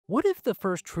What if the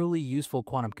first truly useful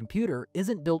quantum computer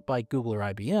isn't built by Google or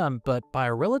IBM, but by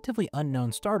a relatively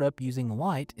unknown startup using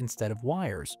light instead of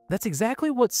wires? That's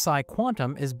exactly what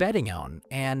PsiQuantum is betting on,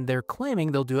 and they're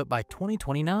claiming they'll do it by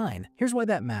 2029. Here's why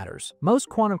that matters. Most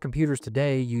quantum computers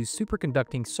today use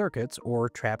superconducting circuits or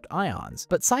trapped ions,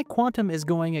 but PsiQuantum is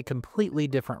going a completely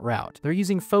different route. They're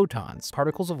using photons,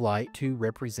 particles of light, to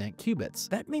represent qubits.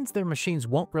 That means their machines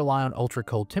won't rely on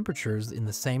ultra-cold temperatures in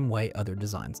the same way other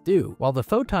designs do. While the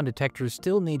photon detectors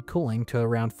still need cooling to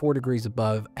around 4 degrees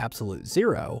above absolute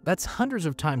zero, that's hundreds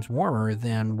of times warmer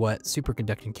than what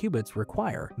superconducting qubits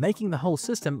require, making the whole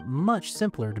system much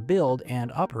simpler to build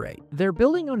and operate. They're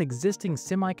building on existing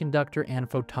semiconductor and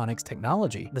photonics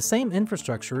technology, the same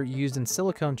infrastructure used in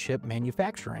silicon chip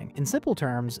manufacturing. In simple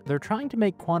terms, they're trying to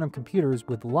make quantum computers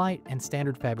with light and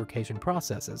standard fabrication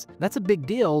processes. That's a big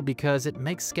deal because it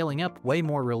makes scaling up way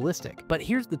more realistic. But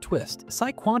here's the twist.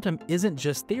 PsiQuantum isn't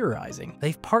just theorizing.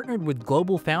 They've partnered with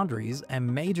GlobalFoundries, a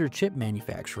major chip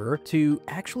manufacturer, to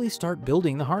actually start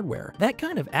building the hardware. That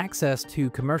kind of access to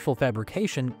commercial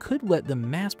fabrication could let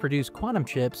them mass-produce quantum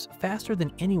chips faster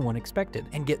than anyone expected.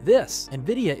 And get this,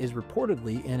 Nvidia is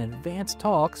reportedly in advanced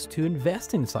talks to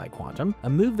invest in PsiQuantum, a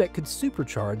move that could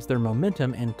supercharge their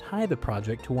momentum and tie the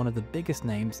project to one of the biggest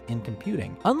names in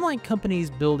computing. Unlike companies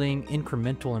building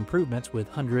incremental improvements with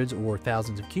hundreds or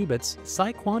thousands of qubits,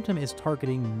 PsiQuantum is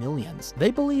targeting millions.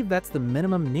 They believe that's the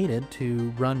minimum needed to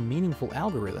run meaningful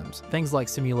algorithms, things like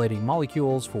simulating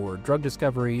molecules for drug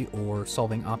discovery or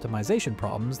solving optimization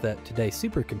problems that today's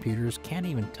supercomputers can't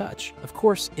even touch. Of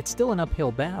course, it's still an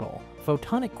uphill battle.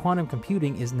 Photonic quantum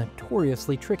computing is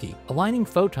notoriously tricky. Aligning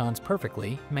photons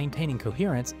perfectly, maintaining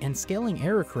coherence, and scaling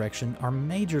error correction are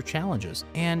major challenges.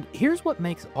 And here's what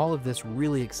makes all of this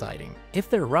really exciting. If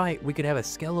they're right, we could have a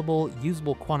scalable,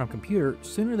 usable quantum computer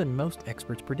sooner than most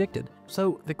experts predicted.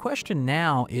 So the question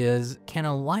now is, can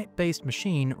a light-based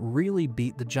machine really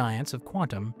beat the giants of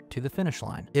quantum to the finish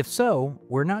line? If so,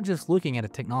 we're not just looking at a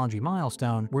technology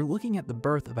milestone, we're looking at the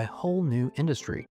birth of a whole new industry.